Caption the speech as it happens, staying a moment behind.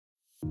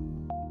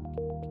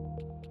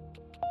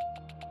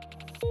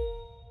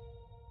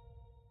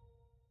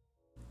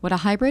What a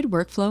Hybrid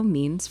Workflow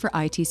Means for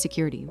IT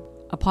Security,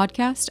 a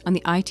podcast on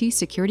the IT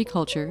security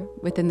culture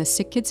within the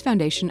Sick Kids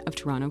Foundation of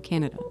Toronto,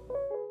 Canada.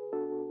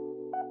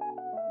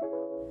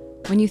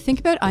 When you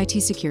think about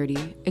IT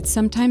security, it's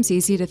sometimes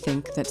easy to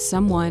think that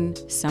someone,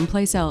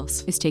 someplace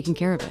else, is taking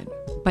care of it.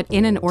 But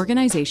in an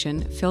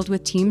organization filled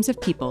with teams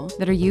of people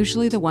that are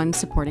usually the ones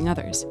supporting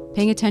others,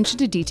 paying attention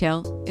to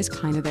detail is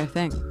kind of their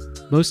thing.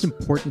 Most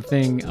important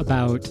thing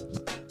about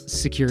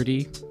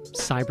security,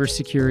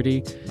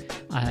 cybersecurity,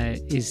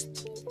 is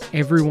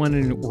everyone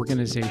in an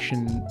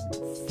organization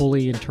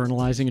fully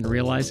internalizing and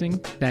realizing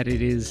that it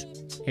is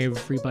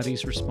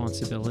everybody's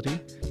responsibility,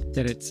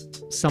 that it's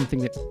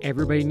something that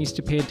everybody needs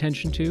to pay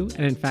attention to.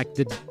 And in fact,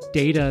 the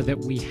data that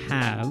we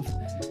have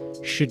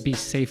should be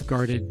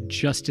safeguarded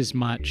just as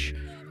much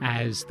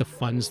as the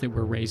funds that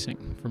we're raising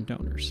from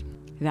donors.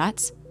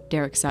 That's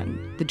Derek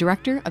Sutton, the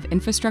Director of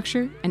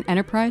Infrastructure and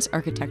Enterprise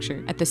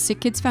Architecture at the Sick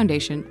Kids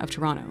Foundation of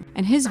Toronto.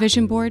 And his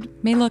vision board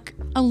may look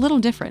a little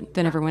different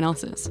than everyone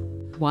else's.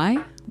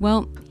 Why?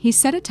 Well, he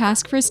set a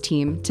task for his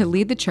team to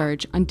lead the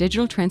charge on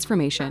digital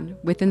transformation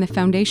within the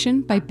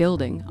foundation by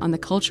building on the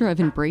culture of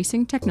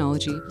embracing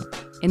technology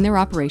in their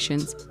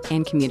operations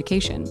and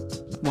communication.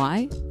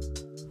 Why?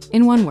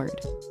 In one word,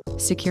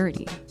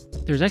 security.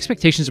 There's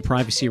expectations of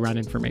privacy around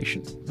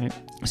information, right?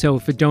 So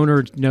if a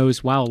donor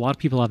knows, wow, a lot of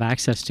people have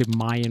access to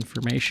my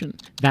information,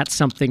 that's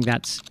something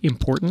that's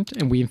important.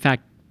 And we, in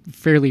fact,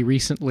 fairly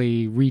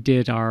recently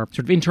redid our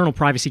sort of internal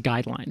privacy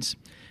guidelines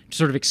to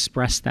sort of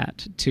express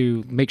that,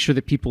 to make sure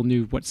that people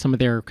knew what some of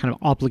their kind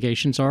of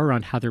obligations are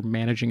around how they're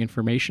managing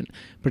information.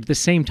 But at the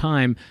same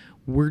time,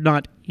 we're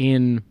not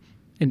in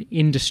an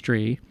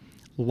industry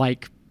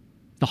like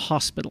the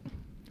hospital,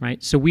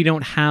 right? So we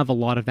don't have a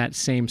lot of that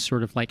same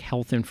sort of like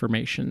health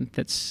information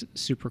that's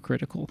super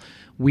critical.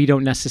 We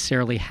don't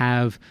necessarily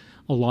have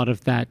a lot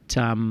of that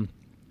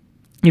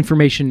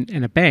information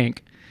in a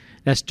bank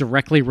that's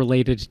directly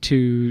related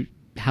to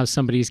how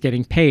somebody's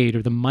getting paid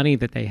or the money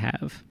that they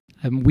have.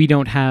 We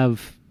don't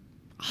have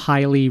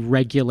highly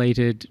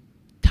regulated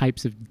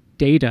types of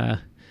data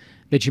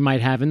that you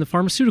might have in the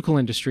pharmaceutical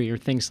industry or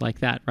things like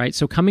that, right?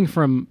 So coming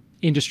from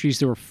industries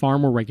that were far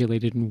more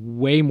regulated and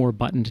way more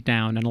buttoned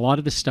down, and a lot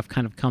of this stuff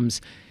kind of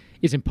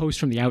is imposed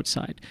from the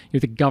outside. You know,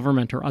 the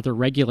government or other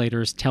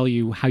regulators tell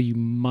you how you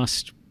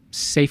must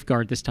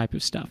safeguard this type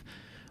of stuff.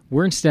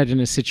 We're instead in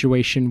a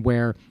situation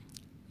where,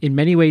 in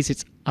many ways,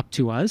 it's up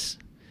to us.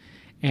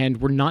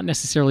 And we're not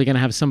necessarily going to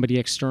have somebody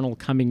external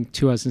coming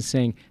to us and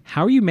saying,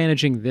 how are you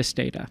managing this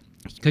data?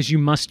 Because you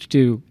must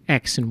do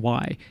X and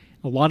Y.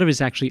 A lot of it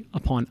is actually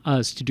upon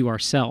us to do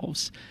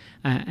ourselves.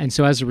 And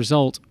so as a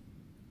result,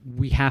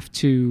 we have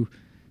to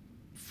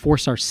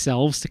force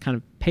ourselves to kind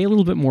of pay a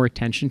little bit more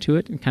attention to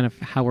it and kind of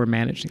how we're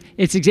managing.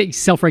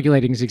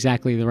 Self-regulating is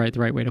exactly the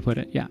right way to put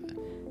it, yeah.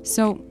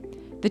 So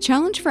the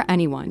challenge for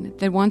anyone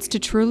that wants to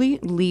truly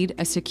lead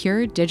a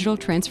secure digital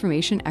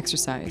transformation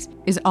exercise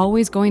is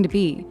always going to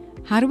be,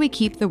 how do we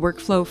keep the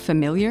workflow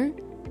familiar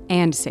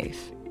and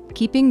safe?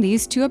 Keeping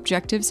these two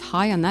objectives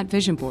high on that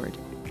vision board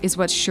is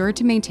what's sure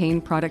to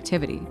maintain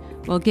productivity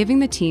while giving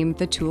the team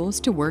the tools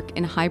to work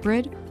in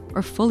hybrid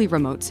or fully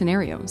remote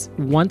scenarios.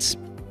 Once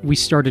we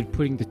started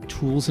putting the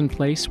tools in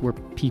place where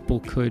people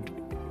could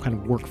kind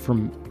of work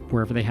from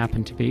wherever they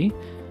happen to be,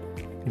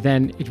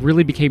 then it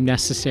really became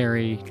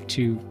necessary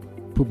to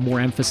put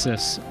more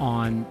emphasis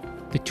on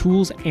the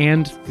tools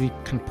and the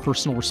kind of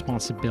personal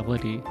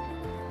responsibility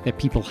that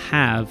people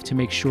have to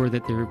make sure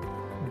that they're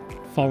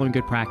following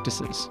good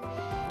practices.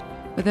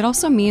 But that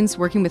also means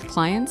working with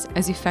clients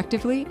as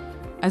effectively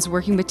as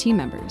working with team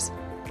members.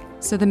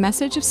 So the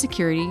message of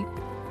security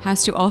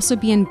has to also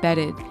be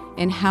embedded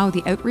in how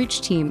the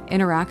outreach team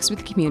interacts with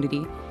the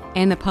community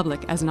and the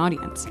public as an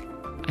audience.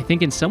 I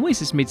think in some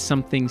ways it's made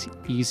some things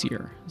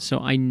easier. So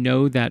I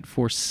know that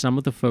for some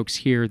of the folks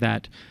here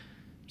that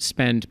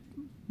spend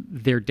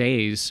their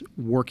days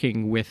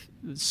working with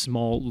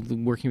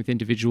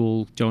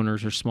individual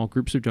donors or small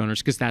groups of donors,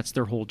 because that's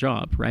their whole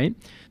job, right?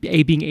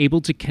 Being able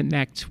to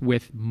connect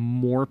with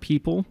more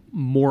people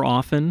more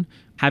often,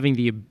 having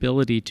the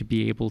ability to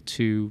be able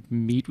to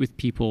meet with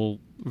people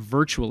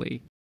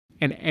virtually,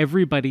 and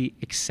everybody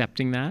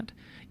accepting that,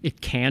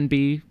 it can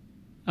be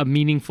a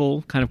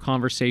meaningful kind of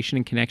conversation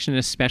and connection,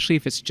 especially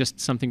if it's just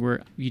something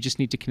where you just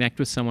need to connect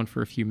with someone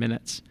for a few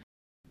minutes.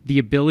 The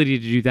ability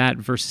to do that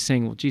versus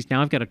saying, well, geez,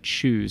 now I've got to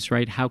choose,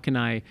 right? How can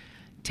I,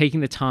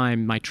 taking the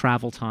time, my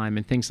travel time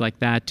and things like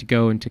that to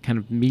go and to kind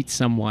of meet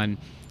someone,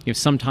 you know,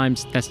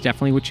 sometimes that's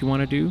definitely what you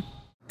want to do.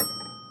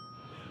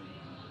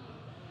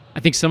 I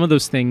think some of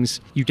those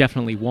things you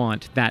definitely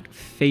want, that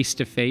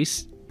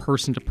face-to-face,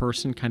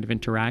 person-to-person kind of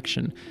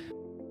interaction.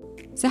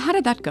 So how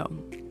did that go?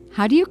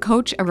 How do you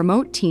coach a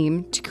remote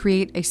team to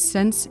create a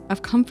sense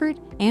of comfort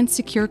and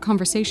secure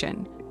conversation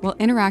while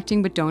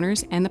interacting with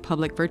donors and the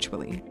public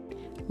virtually?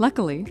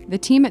 Luckily, the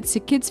team at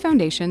Sick Kids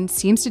Foundation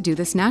seems to do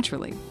this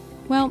naturally.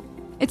 Well,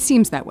 it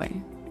seems that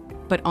way.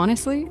 But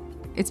honestly,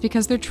 it's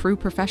because they're true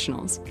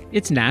professionals.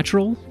 It's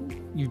natural.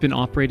 You've been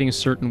operating a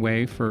certain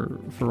way for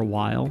a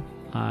while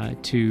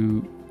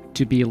to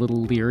to be a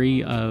little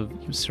leery of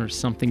sort of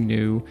something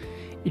new.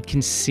 It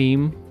can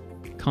seem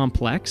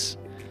complex,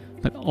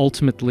 but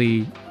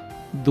ultimately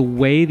the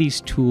way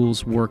these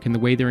tools work and the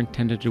way they're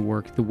intended to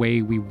work, the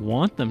way we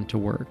want them to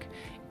work,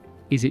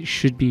 is it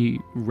should be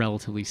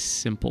relatively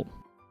simple.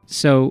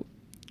 So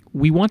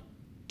we want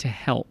to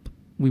help.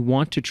 We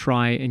want to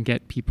try and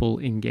get people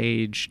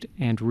engaged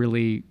and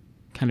really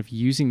kind of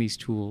using these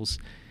tools.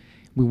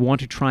 We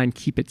want to try and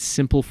keep it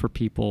simple for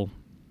people.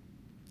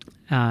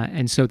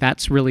 And so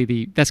that's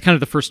kind of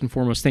the first and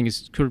foremost thing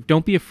is sort of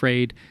don't be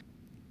afraid,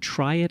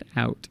 try it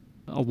out.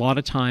 A lot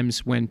of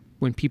times when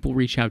people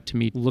reach out to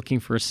me looking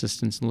for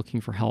assistance and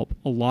looking for help,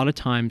 a lot of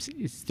times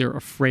they're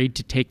afraid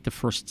to take the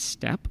first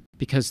step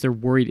because they're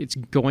worried it's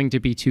going to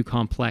be too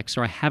complex,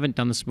 or I haven't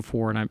done this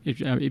before, and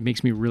it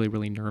makes me really,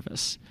 really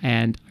nervous.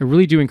 And I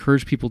really do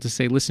encourage people to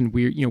say, listen,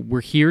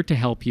 we're here to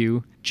help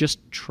you. Just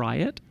try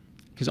it,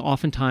 because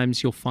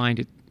oftentimes you'll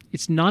find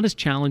it's not as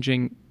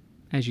challenging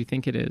as you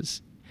think it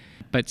is.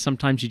 But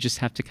sometimes you just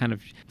have to kind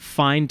of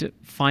find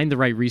the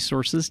right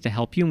resources to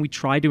help you. And we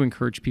try to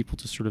encourage people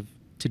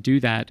to do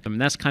that. And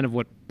that's kind of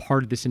what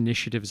part of this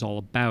initiative is all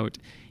about,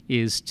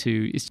 is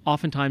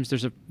oftentimes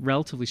there's a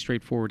relatively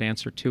straightforward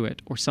answer to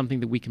it, or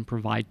something that we can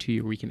provide to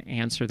you, or we can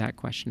answer that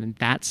question. And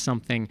that's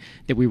something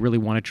that we really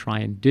want to try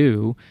and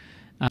do.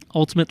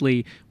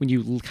 Ultimately, when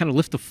you kind of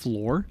lift the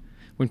floor,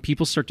 when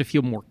people start to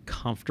feel more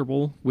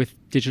comfortable with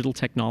digital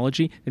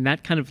technology, then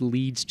that kind of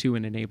leads to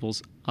and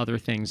enables other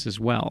things as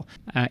well.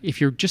 If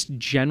you're just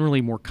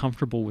generally more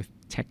comfortable with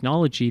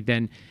technology,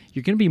 then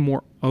you're going to be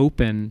more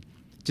open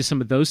to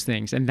some of those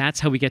things. And that's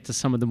how we get to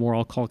some of the more,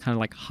 I'll call kind of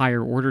like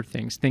higher order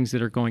things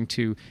that are going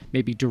to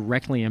maybe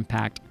directly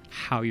impact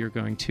how you're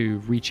going to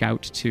reach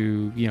out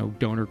to,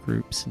 donor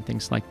groups and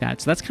things like that.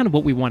 So that's kind of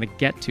what we want to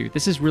get to.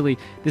 This is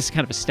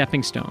kind of a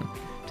stepping stone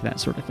to that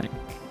sort of thing.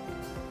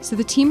 So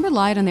the team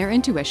relied on their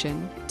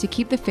intuition to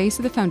keep the face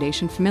of the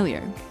foundation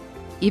familiar,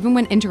 even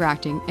when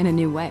interacting in a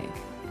new way.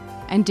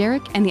 And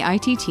Derek and the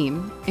IT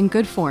team, in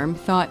good form,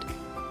 thought,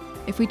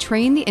 if we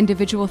train the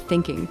individual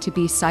thinking to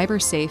be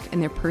cyber safe in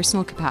their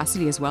personal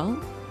capacity as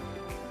well,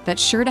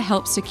 that's sure to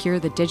help secure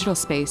the digital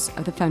space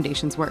of the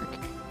foundation's work.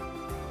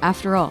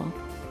 After all,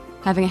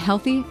 having a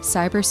healthy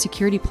cyber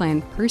security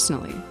plan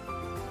personally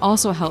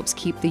also helps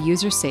keep the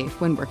user safe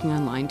when working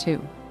online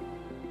too.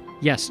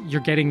 Yes, you're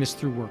getting this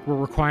through work. We're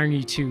requiring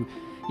you to,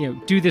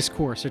 do this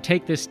course or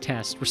take this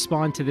test,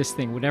 respond to this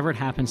thing, whatever it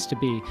happens to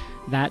be.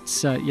 That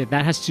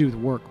has to do with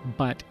work,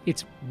 but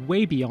it's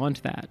way beyond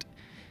that.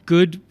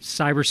 Good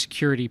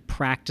cybersecurity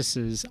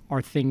practices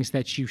are things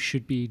that you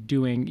should be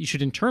doing. You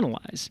should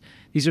internalize.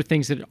 These are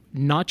things that are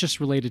not just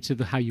related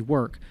to how you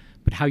work,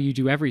 but how you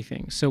do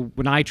everything. So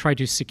when I try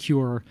to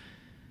secure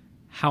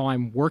how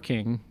I'm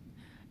working,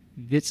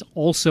 it's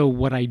also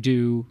what I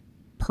do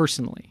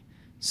personally.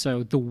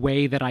 So the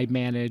way that I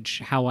manage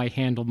how I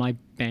handle my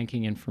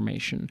banking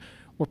information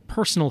or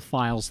personal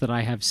files that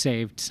I have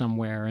saved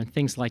somewhere and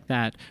things like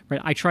that,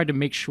 right? I try to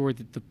make sure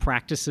that the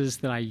practices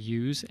that I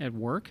use at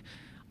work,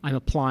 I'm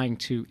applying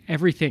to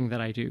everything that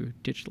I do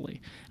digitally.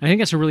 And I think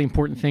that's a really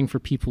important thing for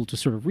people to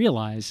sort of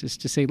realize, is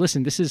to say,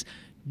 listen,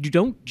 you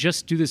don't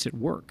just do this at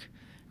work,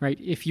 right?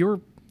 If your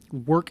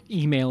work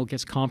email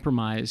gets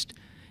compromised,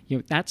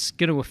 that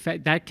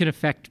can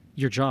affect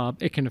your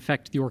job. It can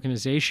affect the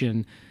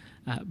organization.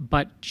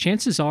 But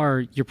chances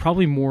are you're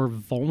probably more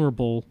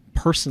vulnerable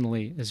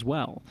personally as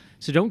well.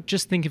 So don't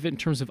just think of it in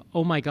terms of,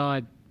 oh my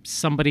God,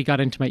 somebody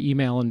got into my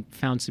email and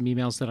found some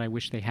emails that I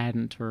wish they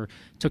hadn't, or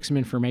took some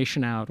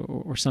information out,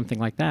 or something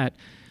like that.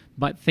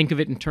 But think of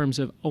it in terms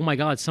of, oh my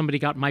God, somebody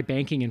got my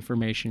banking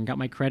information, got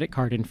my credit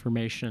card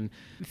information.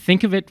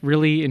 Think of it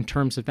really in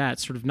terms of that,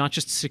 sort of not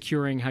just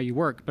securing how you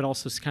work, but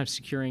also kind of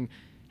securing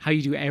how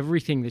you do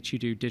everything that you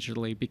do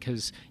digitally,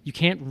 because you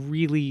can't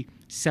really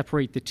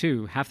separate the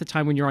two. Half the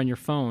time when you're on your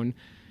phone,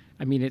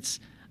 it's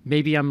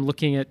maybe I'm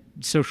looking at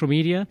social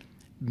media,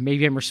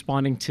 maybe I'm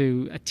responding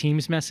to a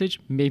Teams message,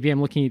 maybe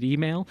I'm looking at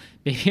email,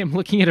 maybe I'm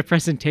looking at a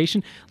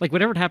presentation, like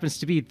whatever it happens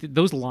to be,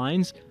 those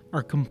lines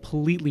are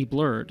completely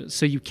blurred.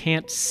 So you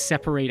can't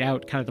separate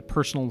out kind of the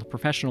personal and the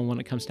professional when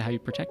it comes to how you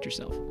protect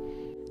yourself.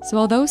 So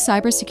although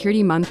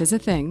Cybersecurity Month is a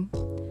thing,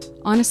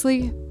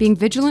 honestly, being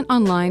vigilant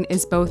online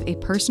is both a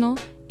personal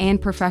and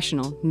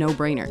professional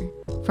no-brainer.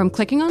 From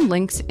clicking on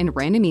links in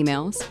random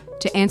emails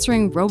to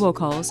answering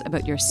robocalls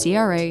about your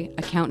CRA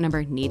account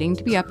number needing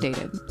to be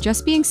updated,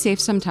 just being safe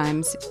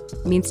sometimes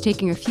means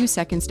taking a few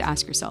seconds to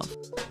ask yourself,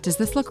 does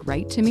this look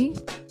right to me?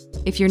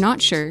 If you're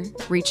not sure,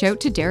 reach out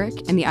to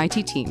Derek and the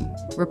IT team.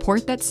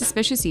 Report that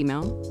suspicious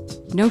email.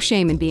 No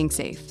shame in being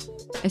safe,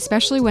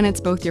 especially when it's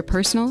both your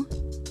personal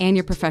and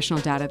your professional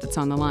data that's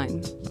on the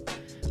line.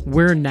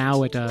 We're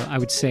now at I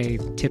would say,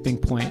 tipping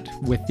point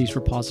with these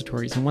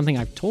repositories. And one thing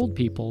I've told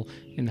people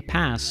in the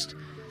past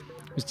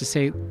was to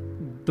say,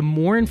 the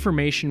more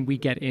information we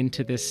get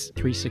into this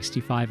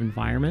 365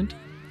 environment,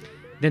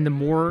 then the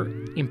more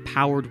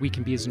empowered we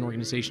can be as an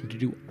organization to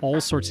do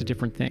all sorts of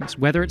different things,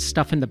 whether it's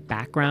stuff in the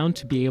background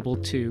to be able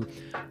to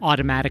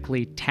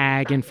automatically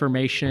tag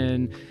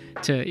information,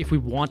 to if we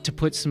want to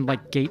put some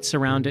like gates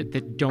around it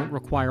that don't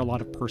require a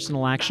lot of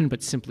personal action,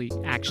 but simply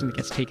action that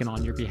gets taken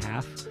on your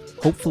behalf.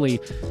 Hopefully,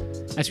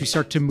 as we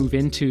start to move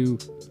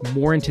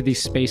more into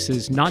these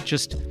spaces, not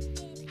just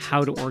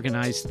how to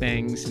organize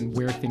things and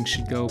where things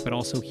should go, but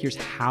also here's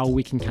how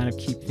we can kind of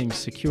keep things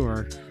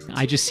secure.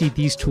 I just see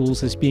these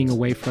tools as being a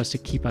way for us to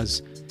keep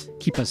us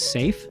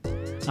safe,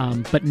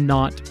 but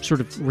not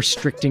sort of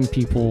restricting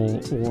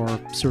people or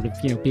sort of,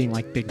 being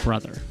like Big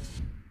Brother.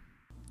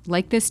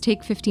 Like this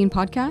Take 15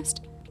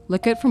 podcast?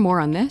 Look out for more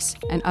on this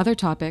and other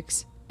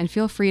topics, and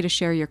feel free to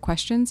share your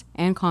questions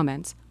and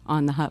comments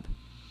on the Hub.